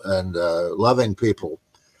peaceful and loving people,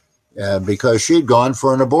 because she'd gone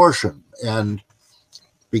for an abortion. And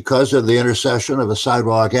because of the intercession of a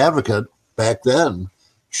sidewalk advocate back then,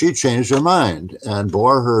 she changed her mind and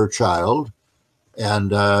bore her child,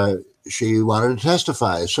 and she wanted to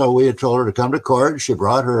testify. So we had told her to come to court. She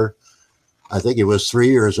brought her, I think he was 3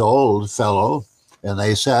 years old, fellow, and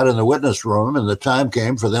they sat in the witness room, and the time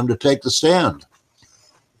came for them to take the stand.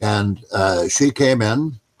 And she came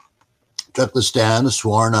in, took the stand,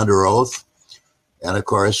 sworn under oath. And of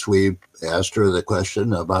course, we asked her the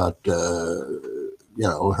question about, her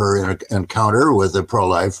encounter with the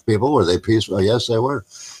pro-life people. Were they peaceful? Yes, they were.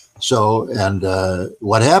 So, and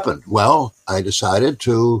what happened? Well, I decided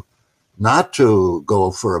not to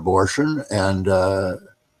go for abortion, and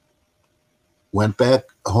went back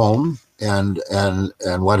home. And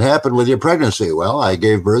what happened with your pregnancy? Well, I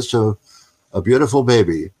gave birth to a beautiful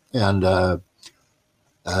baby. And now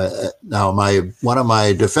one of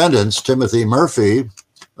my defendants, Timothy Murphy,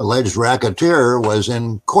 alleged racketeer, was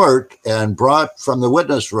in court and brought from the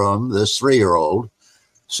witness room this 3-year-old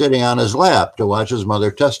sitting on his lap to watch his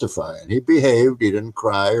mother testify. And he behaved. He didn't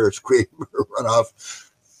cry or scream or run off,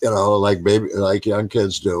 like young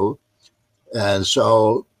kids do. And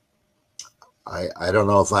so I don't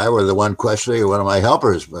know if I were the one questioning or one of my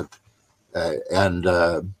helpers, but and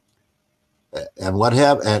what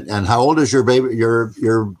happened? And how old is your baby?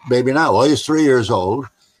 Your baby now? Well, he's 3 years old.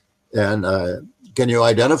 And can you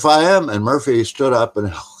identify him? And Murphy stood up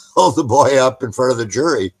and held the boy up in front of the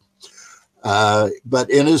jury, but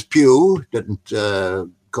in his pew, didn't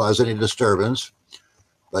cause any disturbance.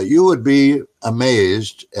 But you would be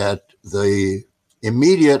amazed at the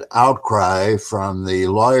immediate outcry from the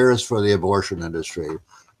lawyers for the abortion industry.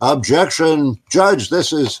 Objection, judge,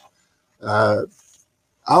 this is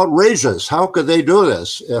outrageous. How could they do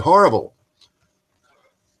this? Horrible.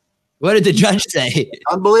 What did the judge say?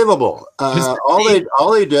 Unbelievable.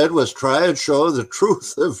 All he did was try and show the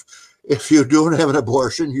truth of, if you don't have an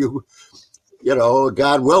abortion, you know,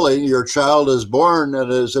 God willing, your child is born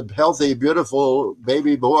and is a healthy, beautiful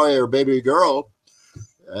baby boy or baby girl.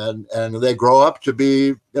 And they grow up to be,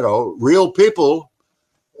 you know, real people.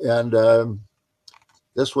 And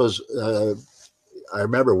this was, I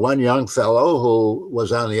remember one young fellow who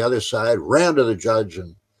was on the other side ran to the judge,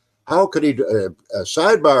 and how could he, a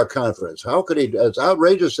sidebar conference, how could he, it's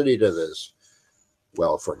outrageous that he did this.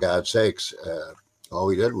 Well, for God's sakes, all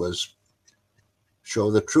he did was show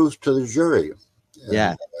the truth to the jury.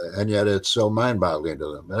 Yeah. And yet it's so mind-boggling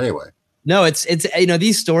to them. Anyway. No, it's you know,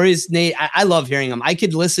 these stories, Nate, I love hearing them. I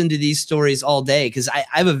could listen to these stories all day because I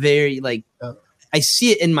have a very, I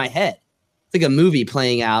see it in my head. It's like a movie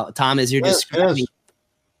playing out, Tom, as you're describing. Yes.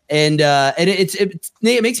 And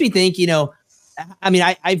Nate, it makes me think, you know, I mean,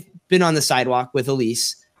 I've been on the sidewalk with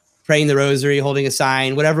Elise, praying the rosary, holding a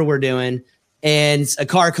sign, whatever we're doing. And a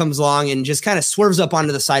car comes along and just kind of swerves up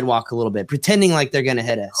onto the sidewalk a little bit, pretending like they're going to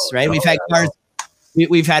hit us, right? We've had cars.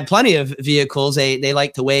 We've had plenty of vehicles. They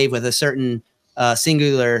like to wave with a certain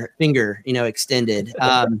singular finger, you know, extended,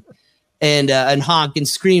 and honk and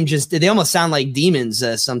scream. Just they almost sound like demons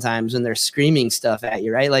sometimes when they're screaming stuff at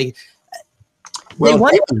you, right? Like, well,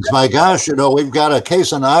 demons, my gosh, you know, we've got a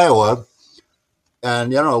case in Iowa,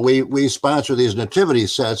 and you know, we sponsor these nativity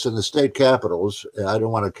sets in the state capitals. I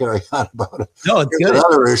don't want to carry on about it. No, it's good.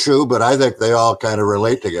 Another issue, but I think they all kind of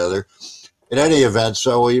relate together. In any event,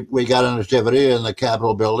 so we got a nativity in the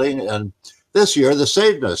Capitol building, and this year the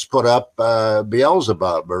Satanists put up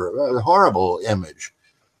Beelzebub, or a horrible image.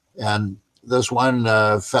 And this one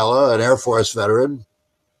fellow, an Air Force veteran,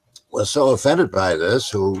 was so offended by this,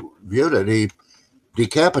 who viewed it, he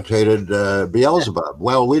decapitated Beelzebub.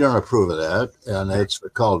 Well, we don't approve of that, and it's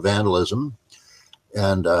called vandalism.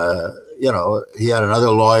 And, you know, he had another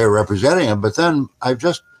lawyer representing him, but then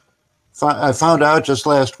I found out just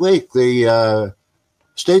last week the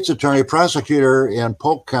state's attorney prosecutor in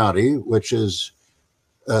Polk County, which is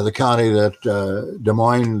the county that Des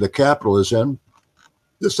Moines, the capital, is in,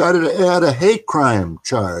 decided to add a hate crime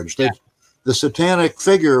charge. That the satanic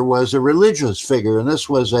figure was a religious figure, and this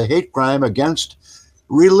was a hate crime against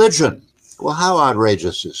religion. Well, how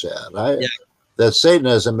outrageous is that? That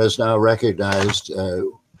Satanism is now recognized,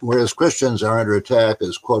 whereas Christians are under attack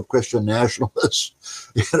as, quote, Christian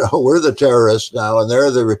nationalists. We're the terrorists now, and they're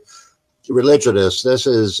the religionists. This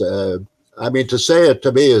is, to say it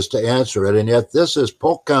to me is to answer it, and yet this is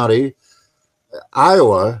Polk County,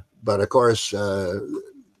 Iowa, but of course,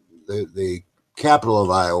 the capital of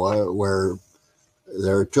Iowa, where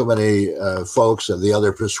there are too many folks of the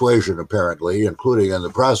other persuasion, apparently, including in the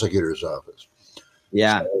prosecutor's office.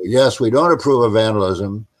 Yeah. So, yes, we don't approve of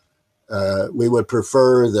vandalism. We would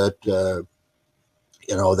prefer that,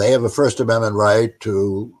 they have a First Amendment right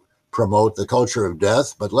to promote the culture of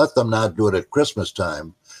death, but let them not do it at Christmas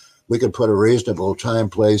time. We could put a reasonable time,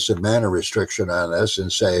 place, and manner restriction on this and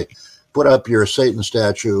say, put up your Satan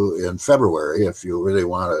statue in February if you really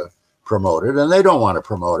want to promote it. And they don't want to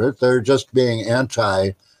promote it. They're just being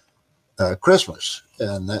anti-Christmas.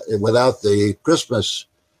 And without the Christmas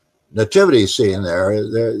nativity scene there,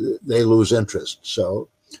 they lose interest. So,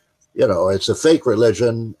 it's a fake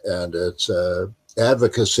religion, and it's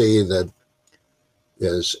advocacy that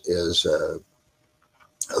is a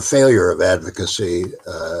failure of advocacy.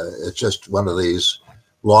 It's just one of these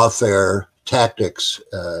lawfare tactics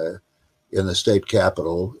in the state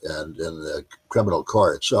capitol and in the criminal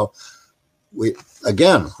court. So we've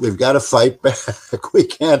got to fight back. We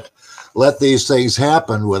can't let these things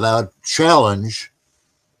happen without challenge,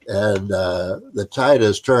 and the tide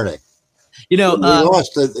is turning. We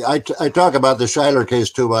lost. I talk about the Schuyler case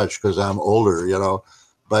too much because I'm older,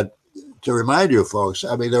 but to remind you folks,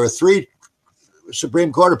 there were 3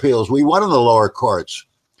 Supreme Court appeals. We won in the lower courts.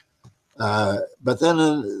 But then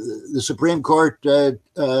the Supreme Court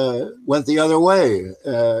went the other way.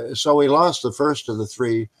 So we lost the first of the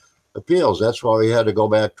 3 appeals. That's why we had to go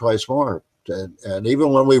back twice more. And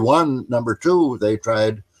even when we won number 2, they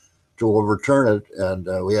tried to overturn it,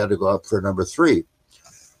 and we had to go up for number 3.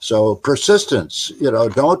 So persistence,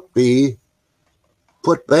 don't be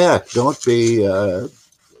put back. Don't be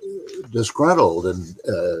disgruntled and,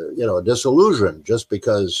 disillusioned just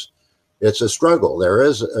because it's a struggle. There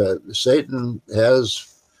is Satan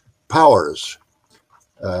has powers,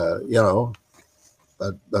 but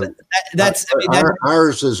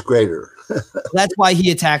ours is greater. That's why he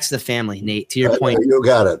attacks the family, Nate, to your point. You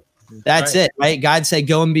got it. That's it, right? God said,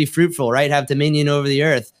 go and be fruitful, right? Have dominion over the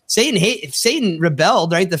earth. Satan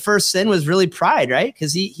rebelled, right? The first sin was really pride, right?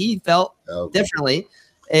 Because he felt differently.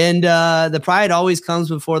 And the pride always comes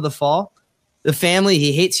before the fall. The family,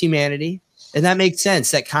 he hates humanity. And that makes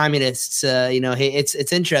sense that communists,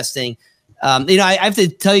 it's interesting. I have to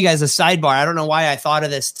tell you guys a sidebar. I don't know why I thought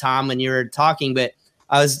of this, Tom, when you were talking, but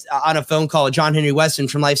I was on a phone call with John Henry Weston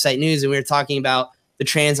from LifeSite News, and we were talking about the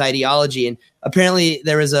trans ideology. And apparently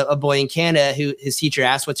there was a boy in Canada who his teacher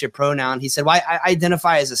asked, what's your pronoun? He said, well, I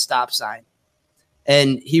identify as a stop sign.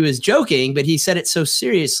 And he was joking, but he said it so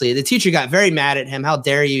seriously. The teacher got very mad at him. How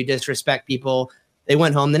dare you disrespect people? They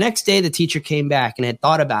went home. The next day, the teacher came back and had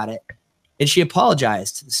thought about it. And she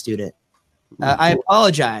apologized to the student. I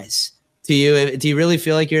apologize to you. Do you really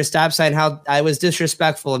feel like you're a stop sign? How I was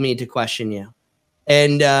disrespectful of me to question you.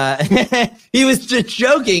 And he was just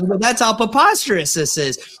joking, but that's how preposterous this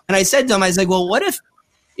is. And I said to him, I was like, well, what if,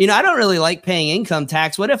 I don't really like paying income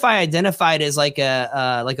tax. What if I identified as like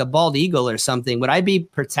a bald eagle or something? Would I be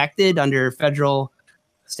protected under federal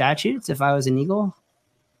statutes if I was an eagle?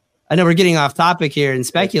 I know we're getting off topic here and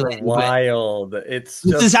speculating. It's wild. It's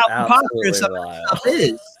this is how preposterous stuff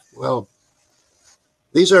is. Well,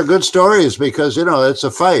 these are good stories because, it's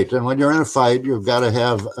a fight. And when you're in a fight, you've got to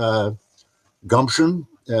have gumption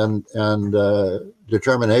and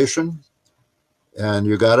determination. And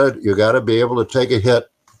you gotta be able to take a hit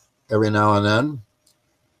every now and then.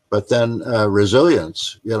 But then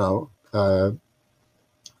resilience,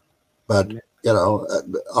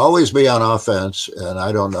 always be on offense. And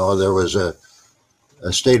I don't know, there was a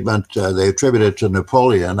statement they attributed to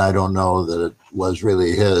Napoleon. I don't know that it was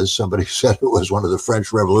really his. Somebody said it was one of the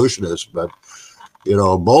French revolutionists, but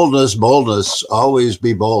boldness, always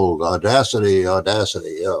be bold. Audacity.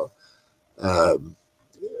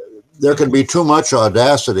 There can be too much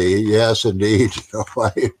audacity. Yes, indeed.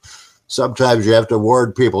 Sometimes you have to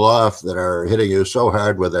ward people off that are hitting you so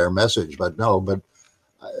hard with their message, but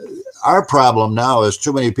our problem now is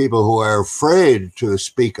too many people who are afraid to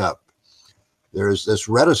speak up. There's this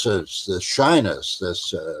reticence, this shyness,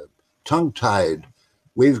 this tongue-tied.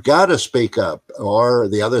 We've got to speak up, or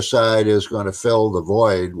the other side is going to fill the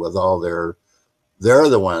void with all they're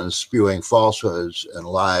the ones spewing falsehoods and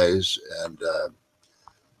lies. And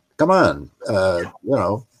come on,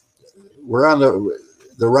 we're on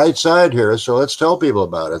the right side here, so let's tell people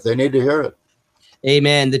about it. They need to hear it.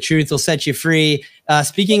 Amen. The truth will set you free.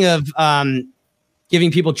 Speaking of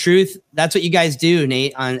giving people truth, that's what you guys do,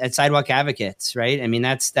 Nate, at Sidewalk Advocates, right? I mean,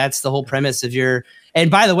 that's the whole premise of your.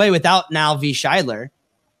 And by the way, without now V. Scheidler,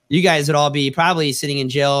 you guys would all be probably sitting in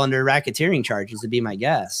jail under racketeering charges, would be my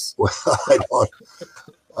guess. Well,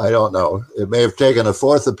 I don't know. It may have taken a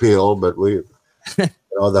fourth appeal, but the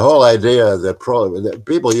whole idea that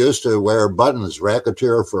people used to wear buttons,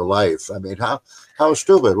 racketeer for life. I mean, how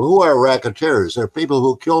stupid. Who are racketeers? They're people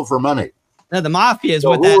who kill for money. No, the mafia is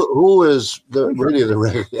who is really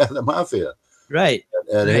the mafia. Right.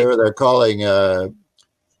 And right. Here they're calling,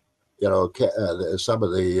 some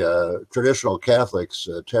of the traditional Catholics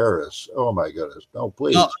terrorists. Oh my goodness. No,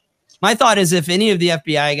 please. Well, my thought is if any of the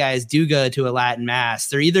FBI guys do go to a Latin mass,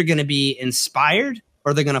 they're either going to be inspired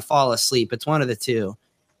or they're going to fall asleep. It's one of the two.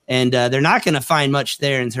 And they're not going to find much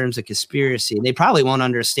there in terms of conspiracy. They probably won't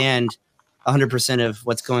understand 100% of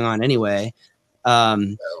what's going on anyway.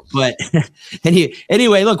 But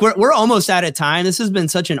anyway, look, we're almost out of time. This has been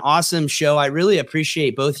such an awesome show. I really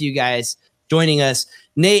appreciate both you guys joining us.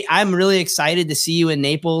 Nate, I'm really excited to see you in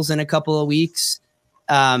Naples in a couple of weeks.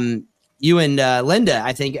 You and Linda,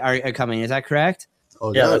 I think, are coming. Is that correct?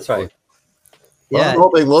 Oh, yeah, that's right. Well, I'm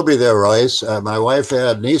hoping we'll be there, Royce. My wife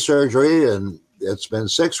had knee surgery, and it's been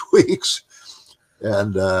 6 weeks.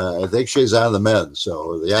 And I think she's on the mend.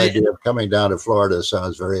 So the idea of coming down to Florida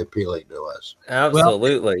sounds very appealing to us.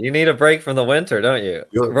 Absolutely. You need a break from the winter, don't you?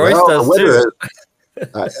 Royce does too.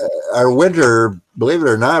 Our winter, believe it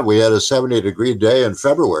or not, we had a 70-degree day in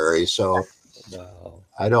February. So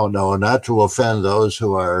I don't know, not to offend those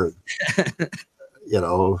who are,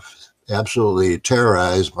 absolutely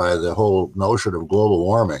terrorized by the whole notion of global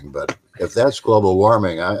warming. But if that's global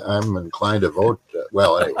warming, I'm inclined to vote.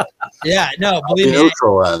 Well, anyway. Yeah, no, I'll be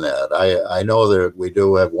neutral on that. I know that we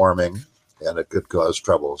do have warming, and it could cause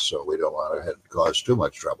trouble, so we don't want to cause too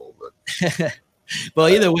much trouble. But well,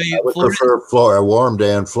 either way, I would prefer a warm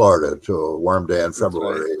day in Florida to a warm day in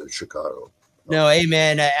February in Chicago. No,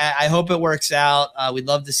 amen. I hope it works out. We'd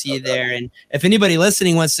love to see you there. And if anybody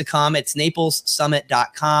listening wants to come, it's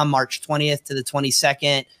naplessummit.com, March 20th to the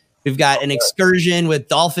 22nd. We've got an excursion with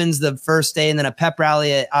dolphins the first day, and then a pep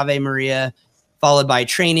rally at Ave Maria, followed by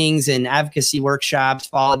trainings and advocacy workshops,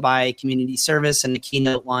 followed by community service and a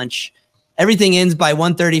keynote lunch. Everything ends by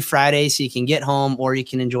 1:30 Friday, so you can get home or you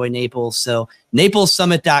can enjoy Naples. So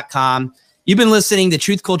naplessummit.com. You've been listening to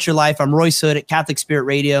Truth, Culture, Life. I'm Royce Hood at Catholic Spirit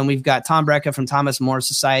Radio, and we've got Tom Brecka from Thomas More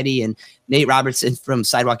Society and Nate Robertson from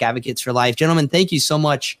Sidewalk Advocates for Life. Gentlemen, thank you so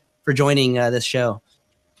much for joining this show.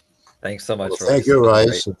 Thanks so much. Well, thank you,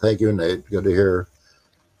 Royce, and thank you, Nate. Good to hear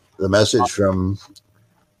the message from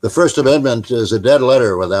the First Amendment is a dead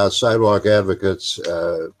letter without Sidewalk Advocates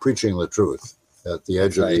preaching the truth at the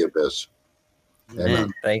edge of the abyss.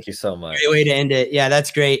 Amen. Thank you so much. Great way to end it. Yeah, that's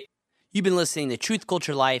great. You've been listening to Truth,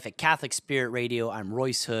 Culture, Life at Catholic Spirit Radio. I'm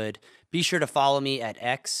Royce Hood. Be sure to follow me at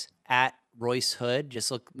X at Royce Hood.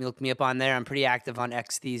 Just look me up on there. I'm pretty active on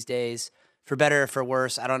X these days. For better or for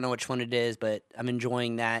worse, I don't know which one it is, but I'm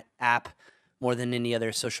enjoying that app more than any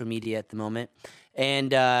other social media at the moment. And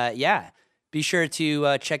be sure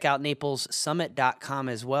to check out naplessummit.com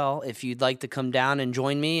as well. If you'd like to come down and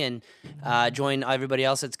join me and join everybody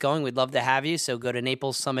else that's going, we'd love to have you. So go to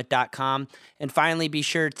naplessummit.com. And finally, be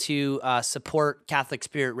sure to support Catholic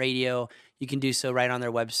Spirit Radio. You can do so right on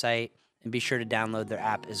their website. And be sure to download their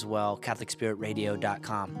app as well,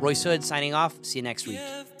 CatholicSpiritRadio.com. Royce Hood signing off. See you next week.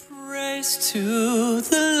 Give praise to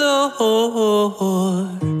the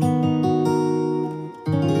Lord,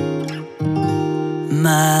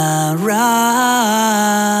 my rock.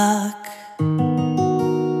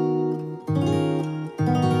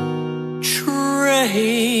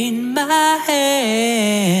 Train my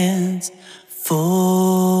hands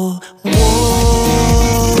for war,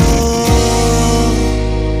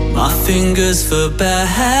 my fingers for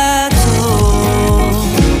battle,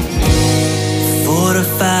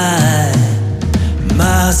 fortify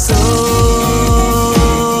my soul.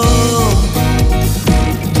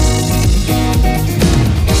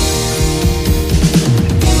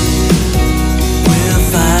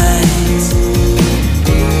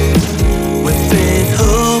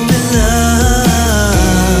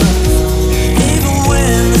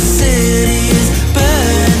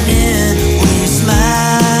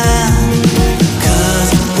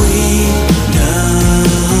 We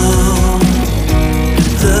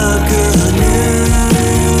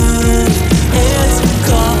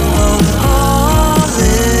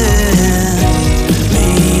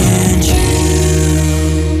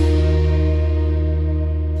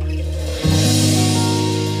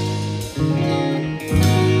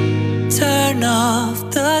turn off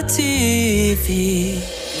the TV.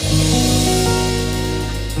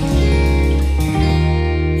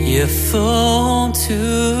 Your phone too.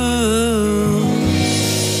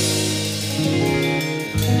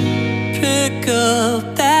 Pick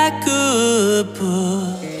up that good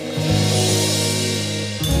book.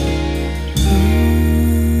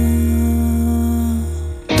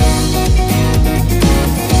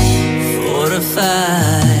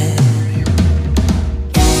 Fortify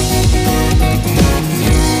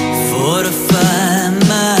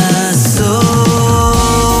my soul.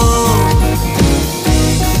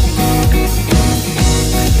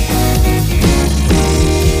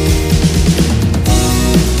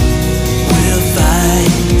 We'll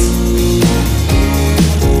fight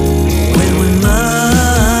when we must.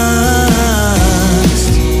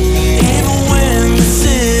 Even when the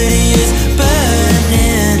city is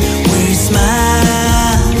burning, we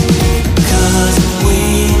smile, 'cause we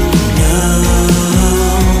know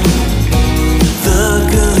the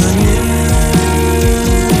good news.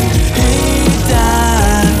 He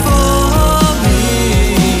died for me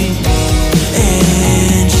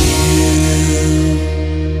and you.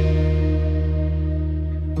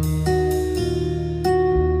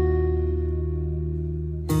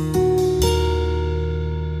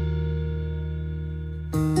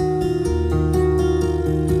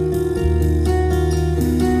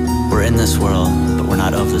 We're in this world, but we're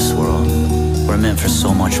not of this world. We're meant for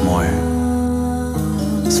so much more.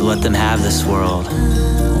 So let them have this world.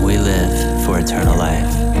 We live for eternal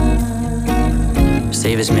life.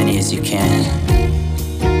 Save as many as you can.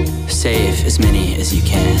 Save as many as you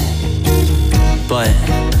can. But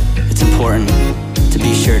it's important to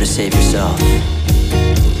be sure to save yourself.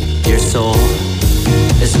 Your soul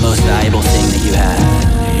is the most valuable thing that you have.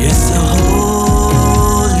 It's a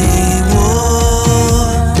holy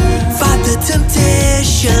war. Fight the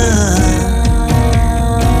temptation.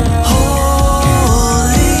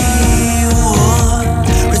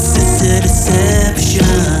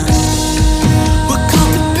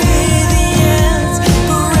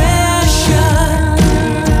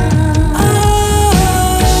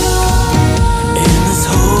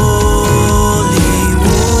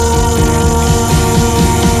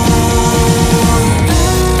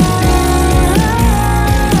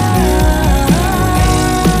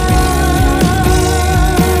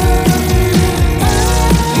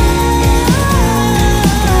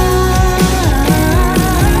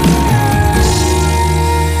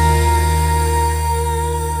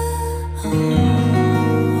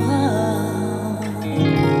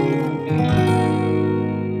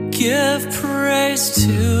 Give praise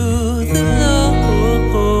to the Lord.